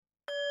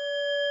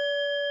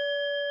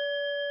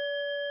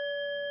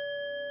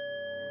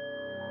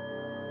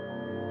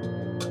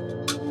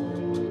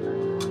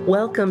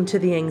Welcome to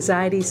the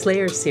Anxiety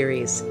Slayer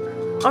series.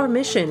 Our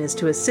mission is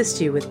to assist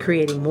you with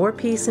creating more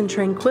peace and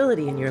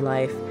tranquility in your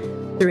life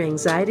through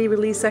anxiety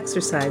release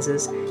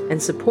exercises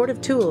and supportive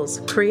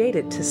tools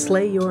created to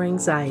slay your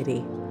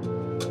anxiety.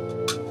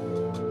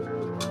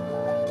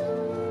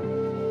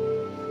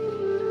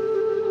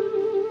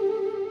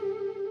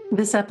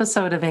 This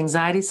episode of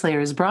Anxiety Slayer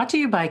is brought to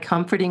you by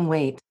Comforting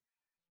Weight.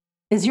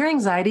 Is your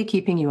anxiety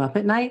keeping you up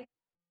at night?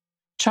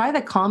 Try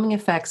the calming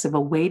effects of a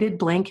weighted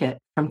blanket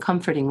from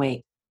Comforting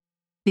Weight.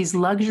 These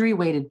luxury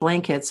weighted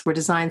blankets were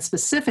designed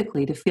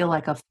specifically to feel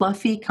like a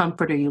fluffy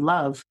comforter you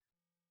love,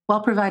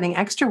 while providing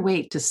extra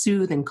weight to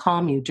soothe and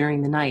calm you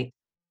during the night.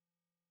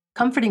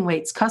 Comforting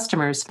Weight's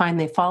customers find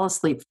they fall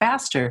asleep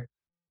faster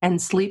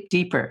and sleep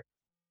deeper.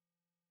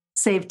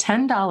 Save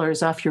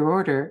 $10 off your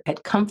order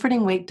at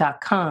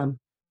comfortingweight.com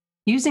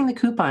using the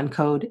coupon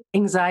code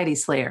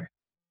AnxietySlayer.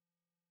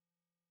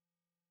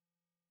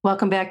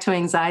 Welcome back to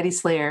Anxiety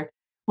Slayer.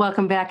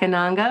 Welcome back,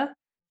 Ananga.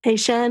 Hey,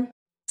 Shan.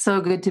 So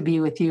good to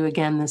be with you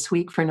again this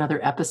week for another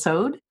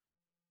episode.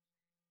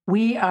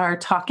 We are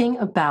talking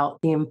about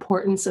the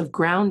importance of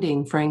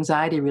grounding for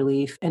anxiety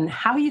relief and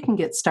how you can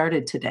get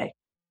started today.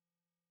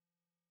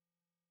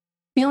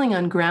 Feeling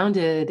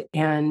ungrounded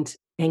and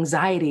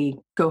anxiety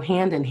go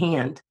hand in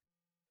hand.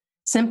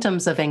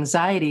 Symptoms of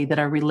anxiety that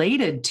are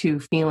related to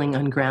feeling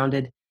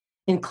ungrounded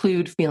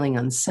include feeling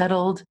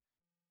unsettled,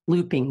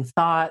 looping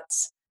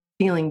thoughts,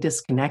 feeling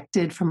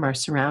disconnected from our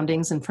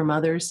surroundings and from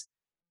others,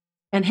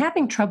 and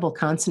having trouble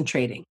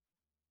concentrating.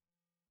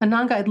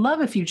 Ananga, I'd love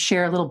if you'd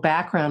share a little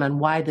background on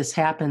why this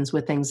happens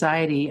with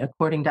anxiety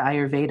according to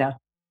Ayurveda.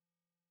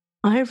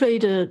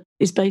 Ayurveda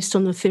is based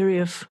on the theory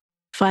of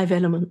 5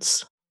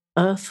 elements: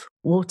 earth,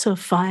 water,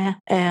 fire,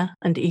 air,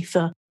 and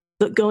ether,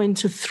 that go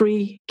into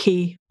 3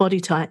 key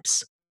body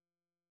types.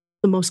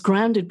 The most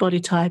grounded body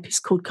type is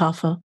called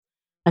Kapha,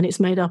 and it's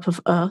made up of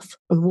earth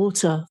and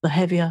water, the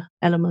heavier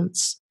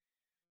elements.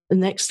 The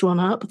next one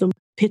up, the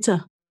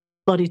Pitta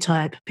body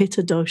type,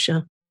 Pitta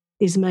dosha,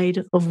 is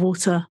made of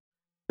water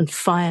and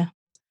fire.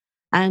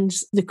 And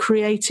the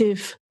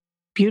creative,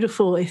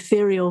 beautiful,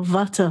 ethereal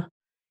Vata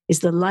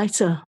is the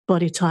lighter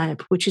body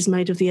type, which is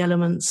made of the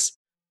elements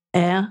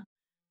air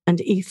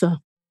and ether.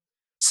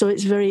 So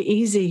it's very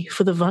easy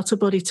for the Vata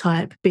body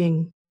type,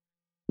 being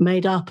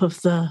made up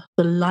of the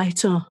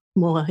lighter,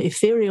 more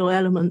ethereal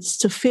elements,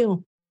 to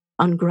feel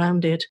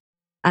ungrounded.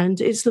 And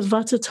it's the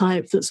Vata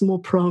type that's more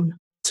prone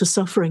to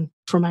suffering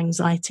from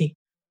anxiety.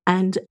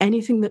 And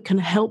anything that can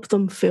help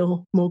them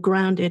feel more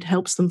grounded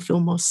helps them feel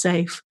more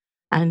safe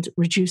and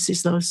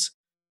reduces those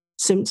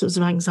symptoms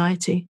of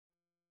anxiety.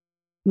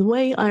 The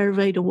way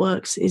Ayurveda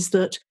works is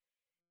that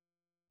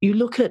you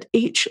look at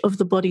each of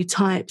the body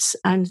types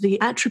and the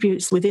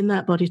attributes within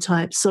that body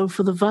type. So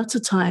for the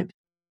Vata type,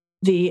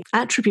 the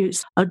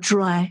attributes are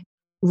dry,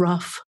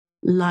 rough,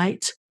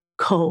 light,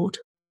 cold,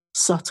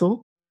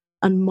 subtle,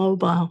 and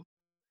mobile.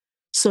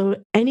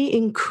 So any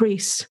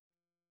increase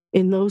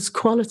in those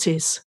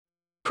qualities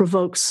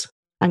provokes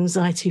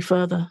anxiety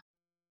further.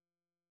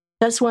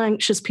 That's why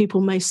anxious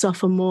people may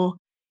suffer more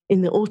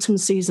in the autumn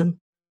season,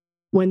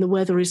 when the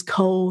weather is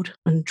cold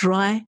and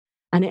dry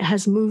and it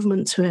has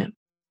movement to it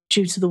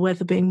due to the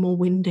weather being more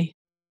windy.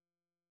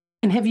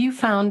 And have you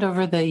found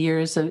over the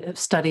years of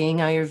studying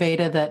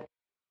Ayurveda that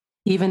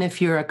even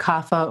if you're a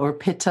Kapha or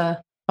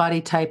Pitta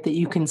body type, that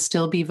you can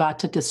still be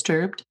Vata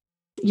disturbed?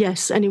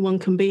 Yes, anyone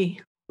can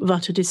be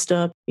Vata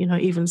disturbed,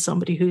 even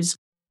somebody who's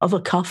of a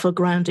Kapha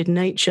grounded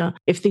nature.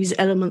 If these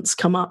elements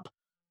come up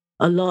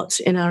a lot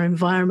in our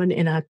environment,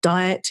 in our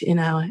diet, in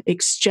our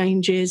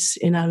exchanges,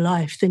 in our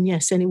life, then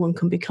yes, anyone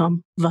can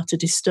become Vata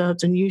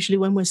disturbed. And usually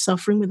when we're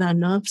suffering with our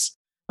nerves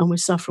and we're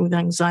suffering with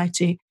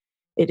anxiety,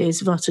 it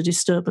is Vata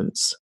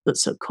disturbance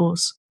that's at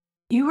cause.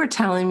 You were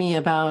telling me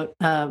about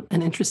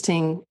an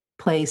interesting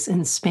place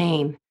in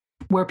Spain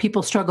where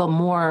people struggle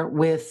more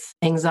with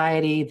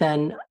anxiety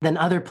than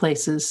other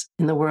places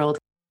in the world.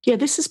 Yeah,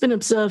 this has been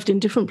observed in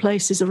different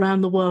places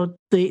around the world,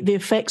 the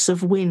effects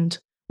of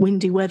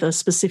windy weather,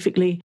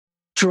 specifically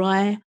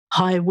dry,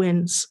 high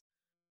winds,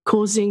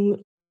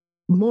 causing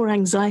more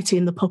anxiety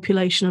in the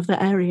population of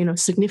that area,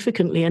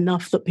 significantly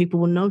enough that people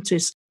will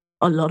notice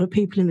a lot of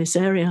people in this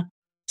area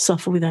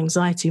suffer with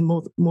anxiety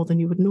more than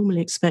you would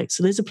normally expect.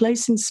 So there's a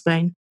place in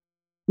Spain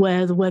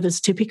where the weather's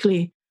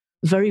typically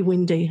very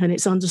windy, and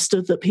it's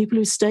understood that people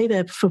who stay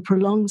there for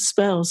prolonged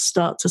spells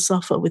start to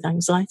suffer with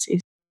anxiety.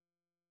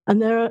 And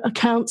there are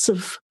accounts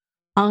of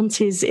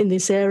aunties in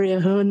this area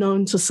who are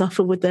known to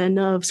suffer with their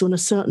nerves on a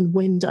certain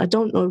wind. I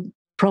don't know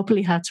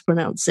properly how to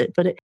pronounce it,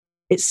 but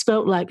it's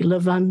spelt like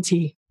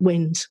Levante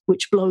wind,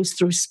 which blows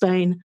through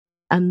Spain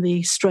and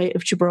the Strait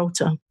of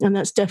Gibraltar. And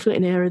that's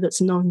definitely an area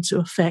that's known to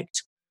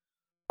affect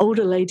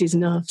older ladies'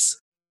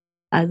 nerves.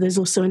 There's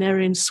also an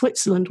area in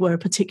Switzerland where a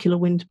particular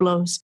wind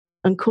blows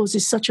and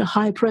causes such a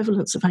high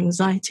prevalence of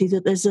anxiety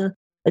that there's a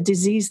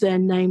disease there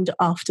named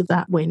after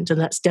that wind. And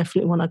that's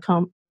definitely one I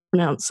can't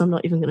pronounce. I'm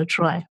not even going to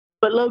try.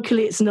 But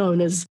locally, it's known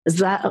as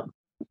that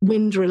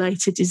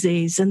wind-related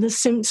disease. And the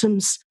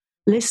symptoms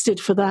listed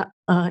for that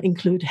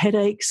include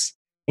headaches,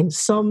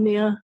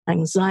 insomnia,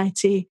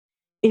 anxiety,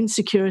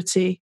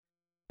 insecurity,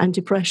 and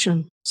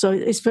depression. So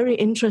it's very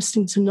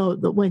interesting to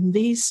note that when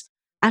these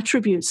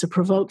attributes are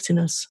provoked in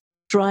us,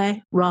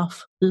 dry,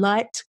 rough,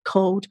 light,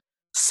 cold,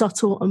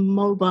 subtle, and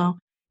mobile,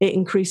 it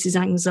increases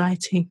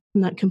anxiety.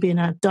 And that can be in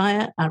our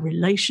diet, our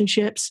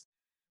relationships,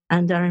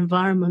 and our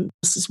environment.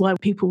 This is why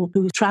people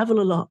who travel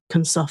a lot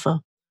can suffer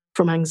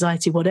from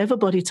anxiety, whatever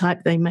body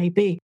type they may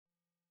be,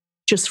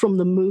 just from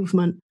the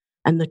movement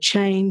and the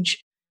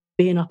change,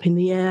 being up in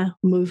the air,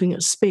 moving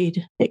at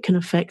speed. It can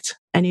affect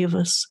any of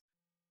us.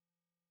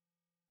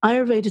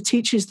 Ayurveda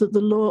teaches that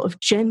the law of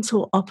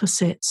gentle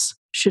opposites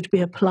should be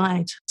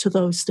applied to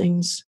those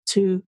things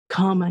to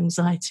calm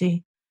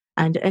anxiety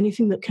and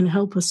anything that can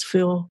help us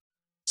feel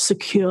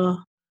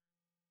secure,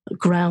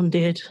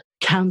 grounded,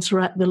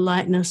 counteract the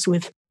lightness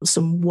with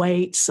some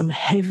weight, some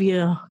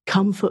heavier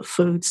comfort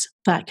foods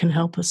that can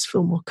help us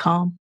feel more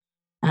calm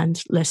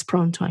and less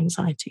prone to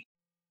anxiety.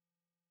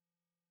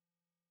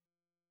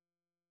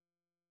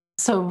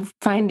 So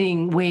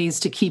finding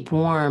ways to keep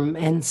warm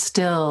and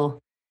still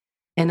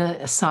in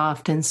a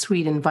soft and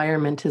sweet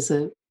environment is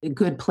a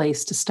good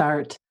place to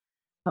start.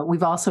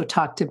 We've also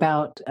talked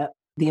about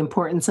the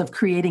importance of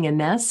creating a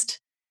nest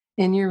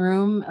in your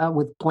room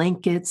with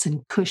blankets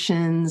and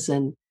cushions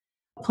and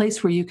a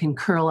place where you can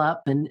curl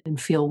up and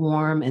feel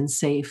warm and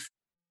safe.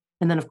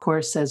 And then, of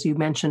course, as you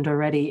mentioned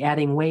already,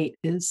 adding weight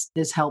is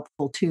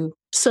helpful too.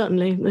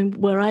 Certainly.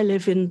 Where I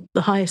live in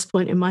the highest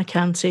point in my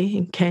county,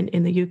 in Kent,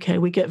 in the UK,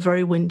 we get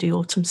very windy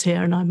autumns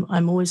here, and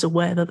I'm always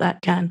aware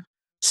that can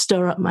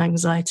stir up my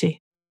anxiety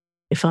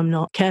if I'm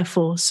not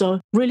careful. So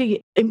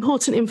really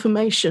important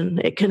information.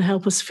 It can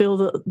help us feel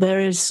that there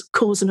is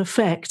cause and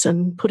effect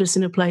and put us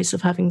in a place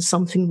of having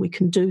something we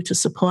can do to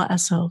support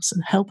ourselves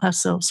and help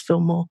ourselves feel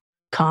more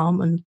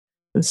calm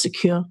and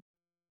secure.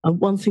 And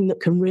one thing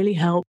that can really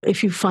help,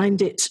 if you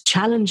find it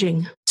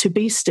challenging to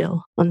be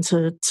still and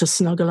to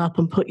snuggle up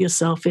and put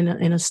yourself in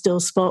a still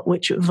spot,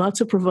 which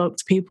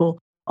Vata-provoked people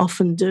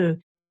often do,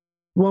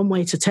 one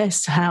way to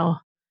test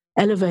how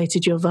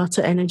elevated your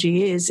Vata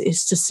energy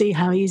is to see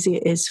how easy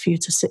it is for you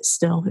to sit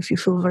still. If you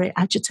feel very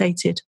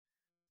agitated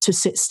to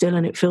sit still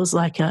and it feels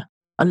like a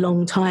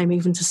long time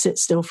even to sit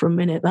still for a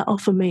minute, that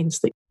often means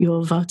that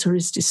your Vata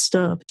is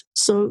disturbed.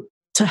 So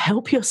to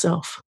help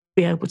yourself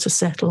be able to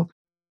settle,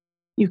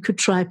 you could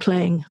try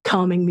playing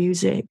calming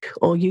music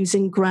or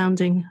using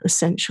grounding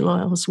essential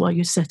oils while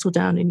you settle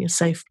down in your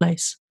safe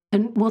place.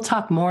 And we'll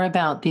talk more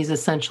about these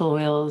essential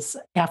oils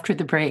after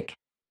the break.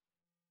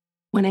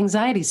 When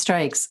anxiety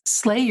strikes,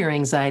 slay your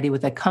anxiety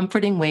with a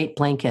comforting weight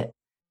blanket.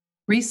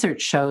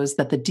 Research shows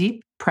that the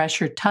deep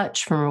pressure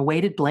touch from a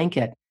weighted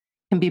blanket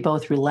can be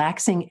both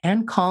relaxing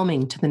and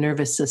calming to the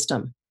nervous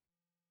system.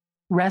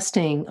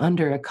 Resting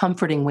under a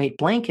comforting weight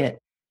blanket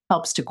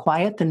helps to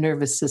quiet the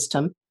nervous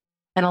system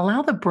and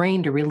allow the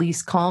brain to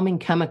release calming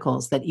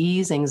chemicals that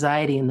ease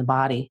anxiety in the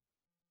body.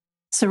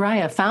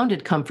 Soraya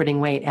founded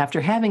Comforting Weight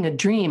after having a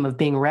dream of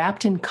being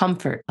wrapped in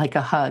comfort like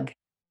a hug.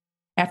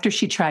 After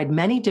she tried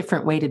many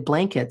different weighted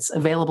blankets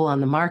available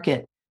on the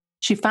market,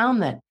 she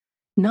found that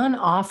none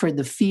offered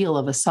the feel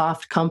of a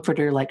soft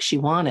comforter like she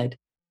wanted,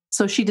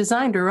 so she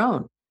designed her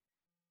own.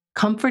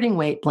 Comforting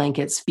Weight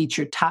blankets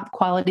feature top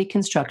quality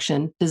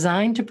construction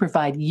designed to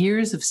provide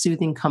years of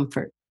soothing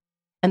comfort.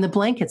 And the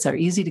blankets are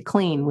easy to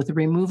clean with a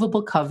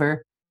removable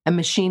cover and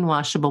machine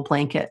washable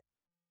blanket.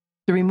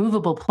 The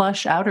removable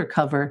plush outer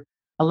cover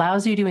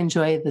allows you to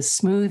enjoy the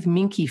smooth,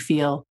 minky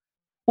feel,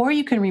 or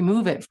you can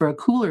remove it for a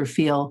cooler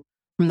feel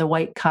from the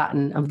white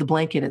cotton of the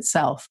blanket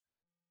itself.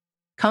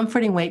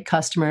 Comforting Weight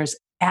customers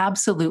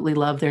absolutely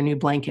love their new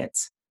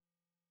blankets.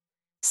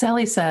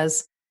 Sally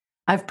says,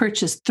 I've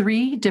purchased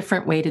 3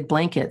 different weighted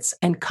blankets,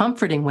 and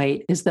Comforting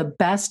Weight is the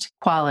best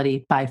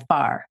quality by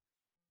far.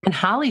 And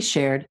Holly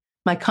shared,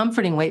 my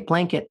Comforting Weight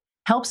blanket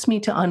helps me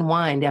to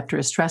unwind after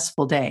a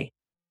stressful day.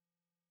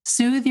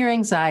 Soothe your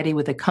anxiety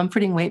with a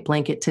Comforting Weight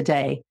blanket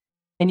today,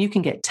 and you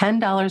can get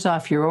 $10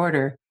 off your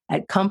order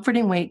at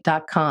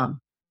comfortingweight.com.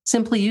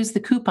 Simply use the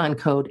coupon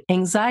code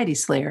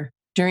AnxietySlayer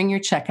during your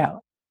checkout.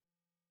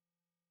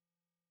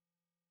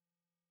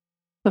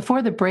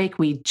 Before the break,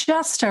 we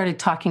just started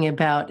talking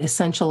about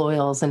essential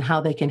oils and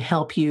how they can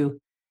help you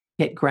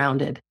get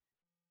grounded.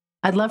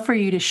 I'd love for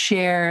you to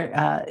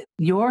share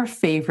your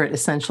favorite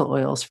essential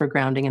oils for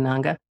grounding,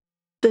 Ananga.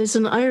 There's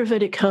an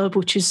Ayurvedic herb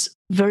which is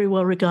very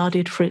well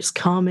regarded for its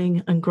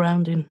calming and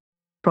grounding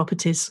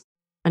properties,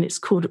 and it's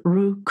called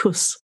Rue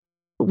Kus.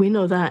 We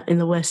know that in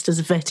the West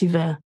as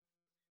vetiver.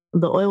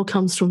 The oil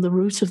comes from the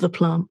root of the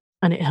plant,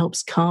 and it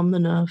helps calm the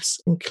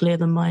nerves and clear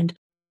the mind.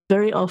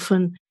 Very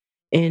often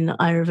in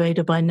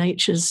Ayurveda, by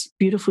nature's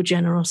beautiful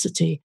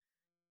generosity,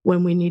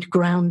 when we need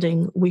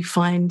grounding, we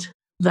find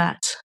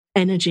that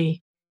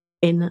energy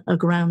in a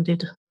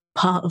grounded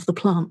part of the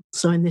plant.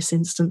 So in this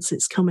instance,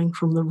 it's coming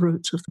from the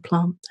root of the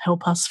plant to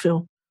help us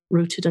feel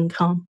rooted and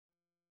calm.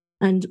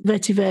 And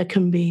vetiver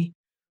can be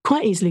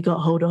quite easily got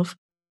hold of.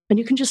 And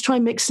you can just try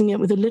mixing it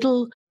with a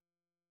little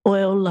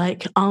oil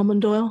like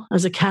almond oil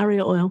as a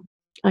carrier oil.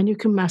 And you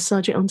can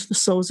massage it onto the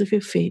soles of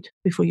your feet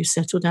before you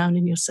settle down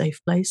in your safe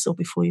place or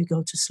before you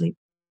go to sleep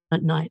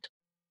at night.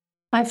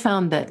 I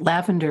found that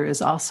lavender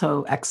is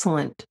also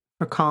excellent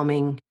for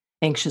calming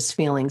anxious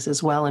feelings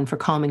as well and for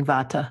calming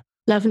vata.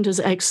 Lavender's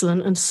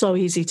excellent and so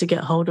easy to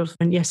get hold of.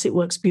 And yes, it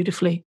works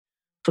beautifully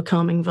for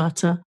calming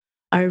vata.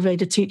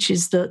 Ayurveda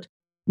teaches that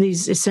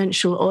these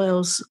essential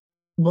oils,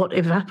 what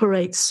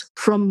evaporates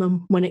from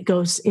them when it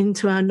goes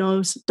into our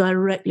nose,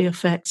 directly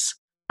affects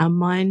our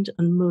mind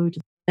and mood.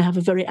 They have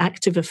a very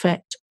active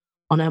effect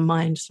on our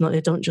mind. They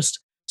don't just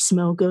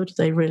smell good,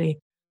 they really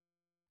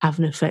have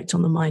an effect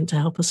on the mind to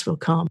help us feel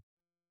calm.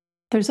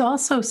 There's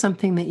also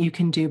something that you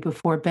can do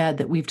before bed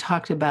that we've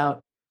talked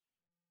about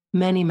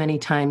many, many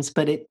times,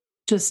 but it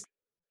just,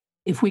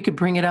 if we could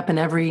bring it up in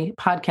every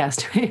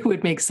podcast, it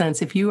would make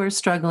sense. If you are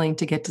struggling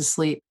to get to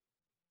sleep,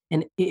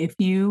 and if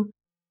you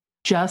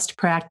just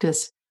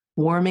practice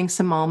warming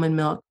some almond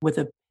milk with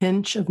a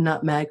pinch of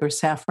nutmeg or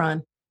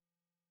saffron,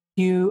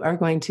 you are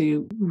going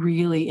to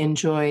really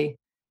enjoy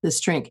this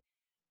drink.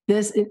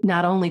 This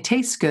not only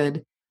tastes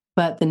good,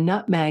 but the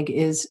nutmeg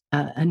is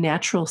a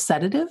natural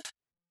sedative,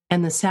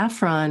 and the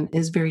saffron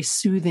is very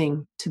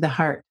soothing to the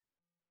heart.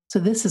 So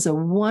this is a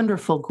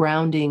wonderful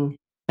grounding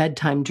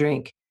bedtime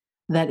drink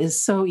that is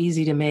so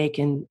easy to make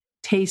and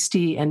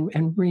tasty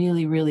and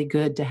really, really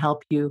good to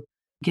help you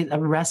get a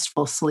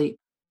restful sleep.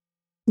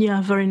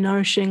 Yeah, very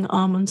nourishing.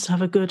 Almonds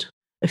have a good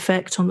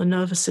effect on the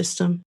nervous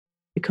system.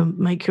 You can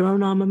make your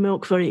own almond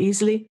milk very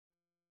easily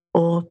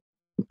or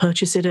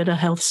purchase it at a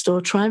health store.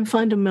 Try and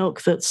find a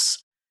milk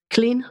that's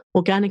clean,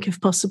 organic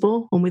if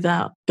possible, and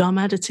without gum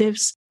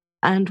additives,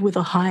 and with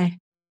a high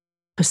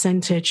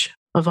percentage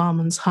of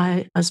almonds,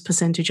 high as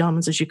percentage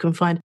almonds as you can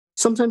find.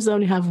 Sometimes they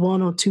only have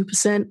 1 or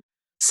 2%.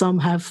 Some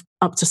have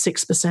up to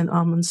 6%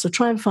 almonds. So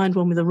try and find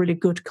one with a really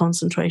good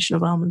concentration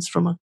of almonds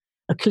from a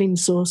clean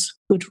source,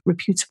 good,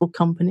 reputable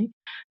company.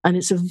 And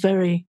it's a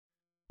very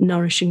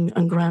nourishing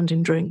and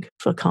grounding drink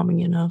for calming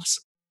your nerves.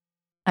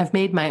 I've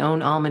made my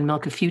own almond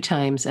milk a few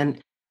times, and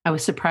I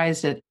was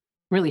surprised at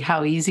really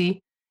how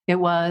easy it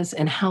was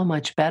and how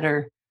much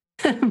better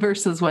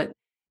versus what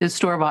is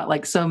store-bought,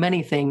 like so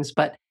many things.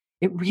 But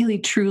it really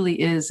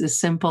truly is as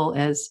simple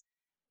as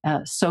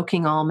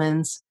soaking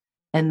almonds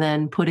and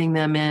then putting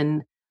them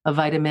in a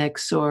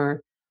Vitamix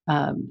or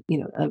a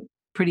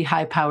pretty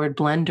high-powered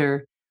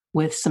blender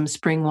with some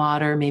spring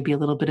water, maybe a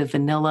little bit of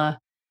vanilla,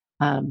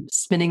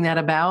 spinning that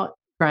about,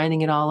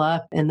 grinding it all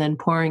up, and then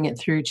pouring it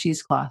through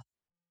cheesecloth.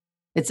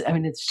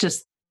 It's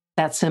just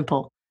that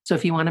simple. So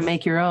if you want to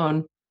make your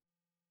own,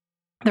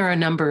 there are a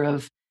number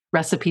of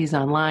recipes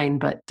online,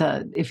 but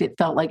if it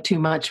felt like too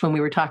much when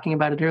we were talking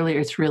about it earlier,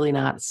 it's really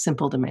not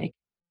simple to make.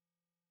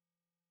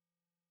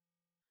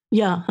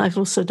 Yeah, I've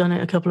also done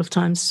it a couple of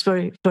times. It's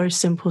very, very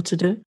simple to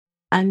do.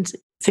 And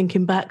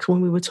thinking back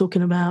when we were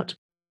talking about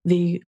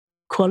the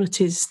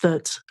qualities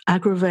that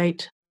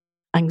aggravate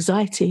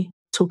anxiety,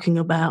 talking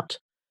about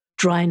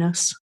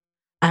dryness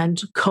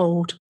and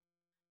cold,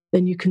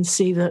 then you can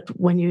see that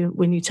when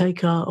you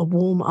take a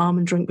warm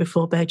almond drink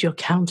before bed, you're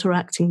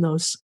counteracting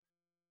those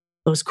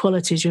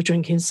qualities. You're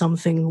drinking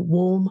something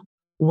warm,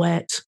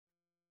 wet,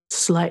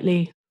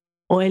 slightly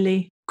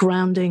oily,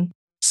 grounding.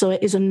 So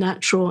it is a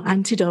natural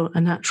antidote,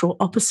 a natural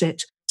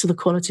opposite to the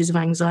qualities of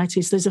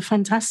anxiety. So there's a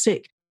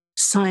fantastic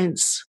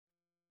science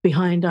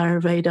behind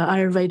Ayurveda.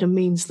 Ayurveda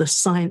means the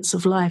science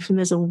of life, and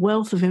there's a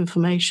wealth of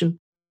information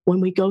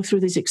when we go through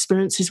these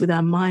experiences with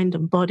our mind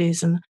and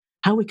bodies and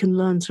how we can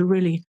learn to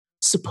really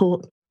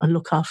support and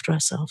look after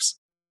ourselves.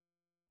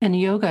 And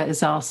yoga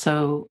is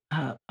also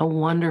a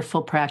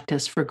wonderful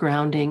practice for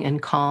grounding and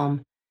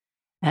calm.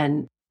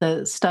 And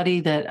the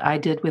study that I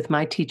did with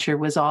my teacher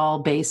was all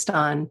based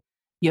on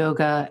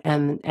yoga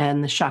and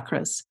the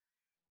chakras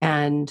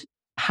and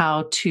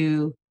how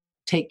to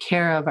take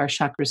care of our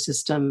chakra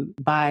system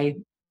by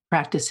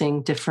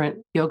practicing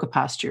different yoga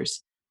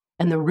postures.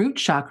 And the root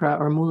chakra,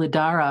 or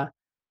Muladhara,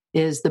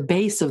 is the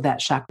base of that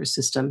chakra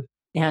system.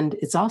 And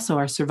it's also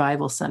our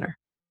survival center.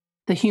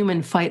 The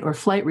human fight or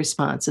flight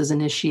response is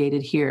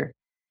initiated here.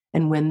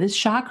 And when this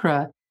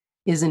chakra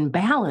is in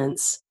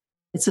balance,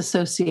 it's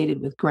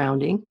associated with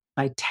grounding,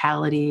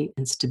 vitality,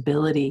 and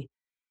stability.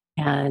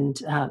 And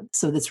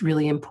so that's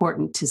really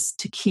important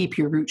to keep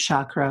your root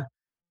chakra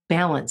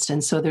balanced.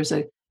 And so there's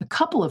a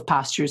couple of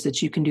postures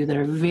that you can do that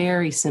are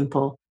very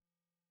simple.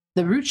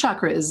 The root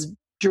chakra is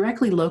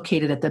directly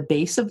located at the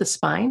base of the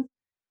spine,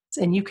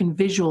 and you can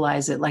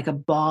visualize it like a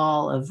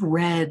ball of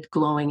red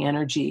glowing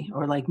energy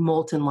or like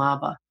molten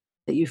lava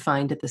that you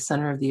find at the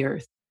center of the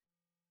earth.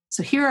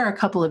 So here are a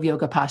couple of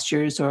yoga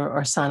postures or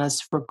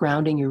asanas for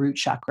grounding your root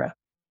chakra.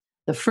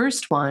 The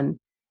first one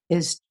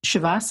is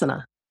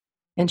Shavasana.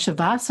 And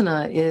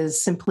Shavasana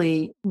is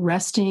simply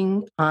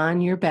resting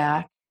on your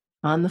back,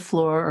 on the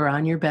floor or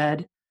on your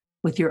bed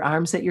with your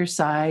arms at your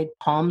side,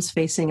 palms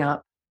facing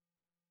up,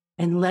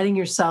 and letting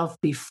yourself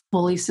be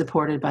fully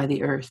supported by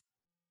the earth.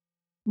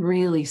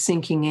 Really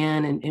sinking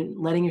in and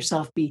letting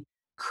yourself be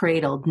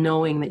cradled,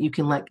 knowing that you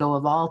can let go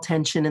of all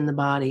tension in the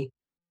body.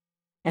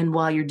 And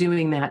while you're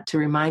doing that, to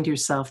remind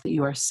yourself that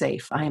you are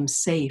safe. I am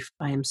safe.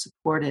 I am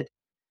supported.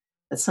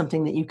 That's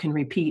something that you can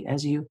repeat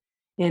as you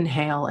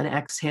inhale and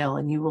exhale,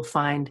 and you will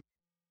find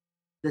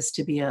this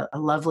to be a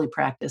lovely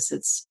practice.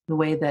 It's the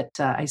way that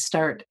I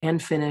start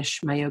and finish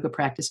my yoga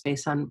practice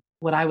based on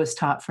what I was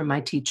taught from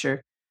my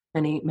teacher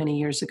many, many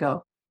years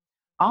ago.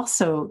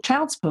 Also,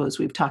 child's pose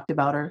we've talked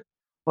about,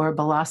 or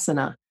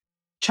balasana.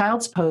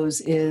 Child's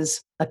pose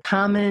is a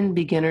common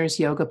beginner's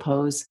yoga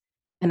pose,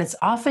 and it's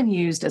often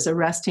used as a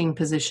resting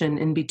position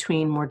in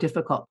between more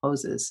difficult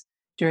poses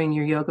during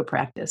your yoga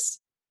practice.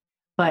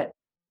 But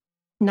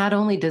not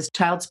only does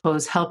child's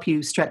pose help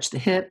you stretch the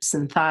hips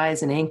and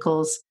thighs and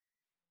ankles,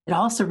 it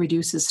also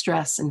reduces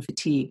stress and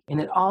fatigue,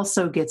 and it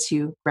also gets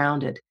you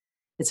grounded.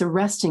 It's a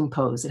resting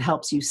pose. It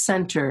helps you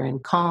center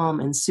and calm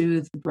and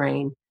soothe the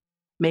brain,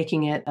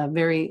 making it a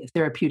very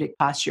therapeutic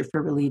posture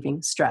for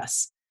relieving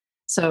stress.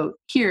 So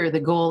here, the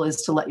goal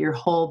is to let your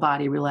whole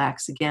body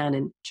relax again.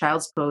 And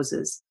child's pose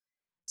is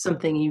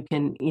something you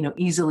can,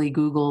 easily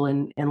Google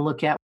and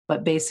look at.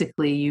 But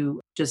basically,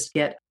 you just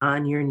get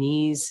on your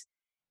knees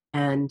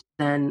and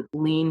then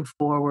lean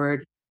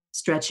forward,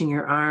 stretching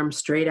your arms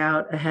straight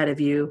out ahead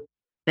of you,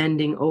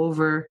 bending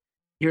over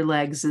your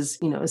legs as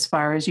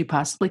far as you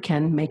possibly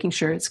can, making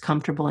sure it's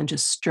comfortable and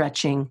just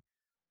stretching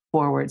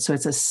forward. So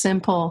it's a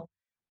simple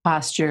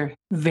posture,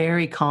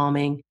 very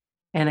calming.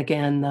 And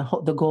again,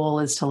 the goal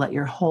is to let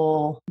your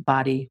whole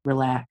body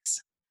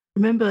relax.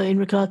 Remember, in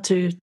regard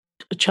to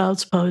a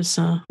child's pose,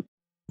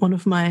 one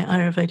of my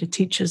Ayurveda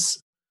teachers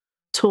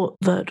taught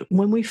that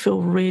when we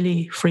feel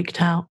really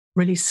freaked out,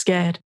 really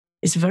scared,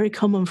 it's very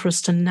common for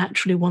us to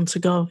naturally want to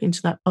go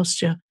into that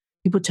posture.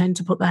 People tend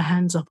to put their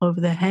hands up over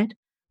their head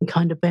and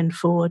kind of bend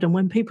forward. And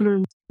when people are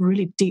in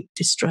really deep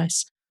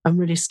distress and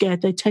really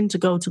scared, they tend to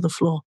go to the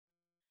floor.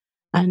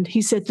 And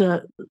he said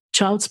that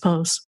child's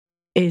pose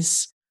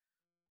is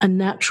a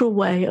natural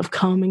way of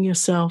calming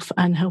yourself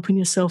and helping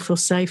yourself feel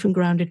safe and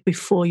grounded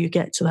before you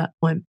get to that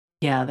point.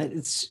 Yeah,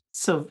 it's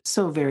so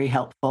very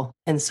helpful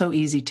and so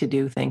easy to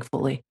do,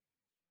 thankfully.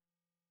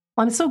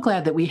 Well, I'm so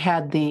glad that we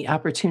had the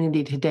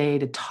opportunity today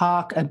to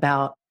talk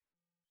about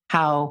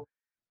how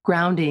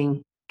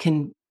grounding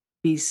can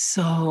be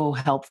so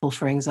helpful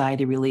for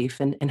anxiety relief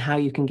and how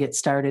you can get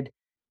started.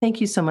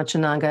 Thank you so much,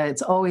 Ananga.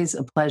 It's always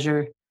a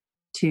pleasure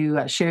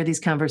to share these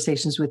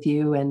conversations with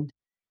you and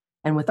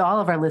with all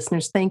of our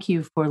listeners. Thank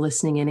you for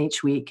listening in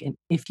each week. And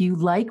if you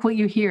like what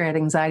you hear at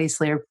Anxiety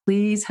Slayer,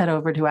 please head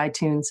over to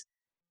iTunes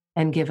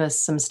and give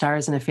us some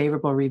stars and a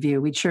favorable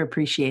review. We'd sure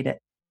appreciate it.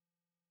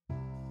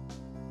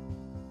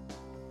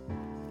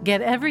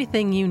 Get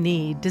everything you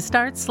need to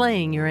start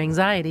slaying your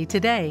anxiety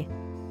today.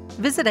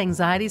 Visit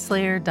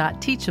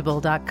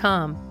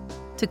anxietyslayer.teachable.com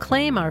to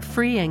claim our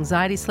free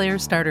Anxiety Slayer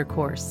starter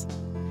course.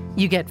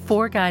 You get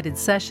 4 guided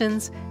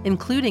sessions,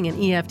 including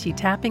an EFT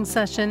tapping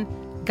session,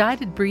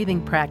 guided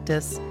breathing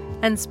practice,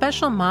 and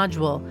special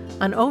module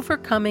on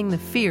overcoming the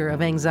fear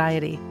of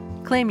anxiety.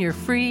 Claim your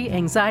free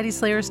Anxiety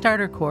Slayer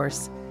starter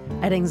course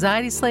at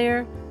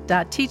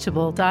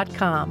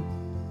anxietyslayer.teachable.com.